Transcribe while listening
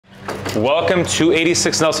Welcome to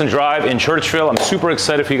 86 Nelson Drive in Churchville. I'm super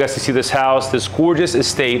excited for you guys to see this house. This gorgeous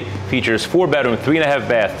estate features 4-bedroom, 3.5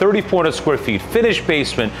 bath, 3,400 square feet, finished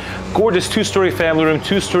basement, gorgeous 2-story family room,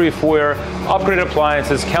 2-story foyer, upgraded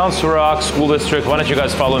appliances, Council Rock School District. Why don't you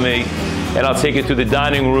guys follow me and I'll take you through the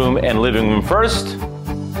dining room and living room first.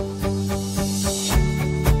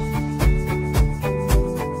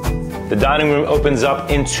 The dining room opens up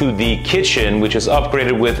into the kitchen, which is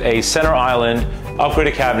upgraded with a center island,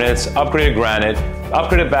 upgraded cabinets, upgraded granite,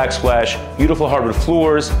 upgraded backsplash, beautiful hardwood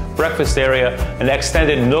floors, breakfast area, an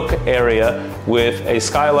extended nook area with a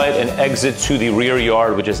skylight and exit to the rear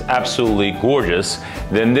yard, which is absolutely gorgeous.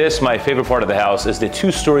 Then this, my favorite part of the house, is the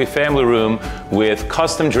 2-story family room with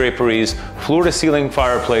custom draperies, floor-to-ceiling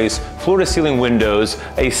fireplace, floor-to-ceiling windows,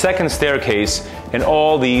 a second staircase, and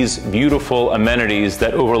all these beautiful amenities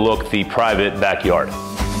that overlook the private backyard.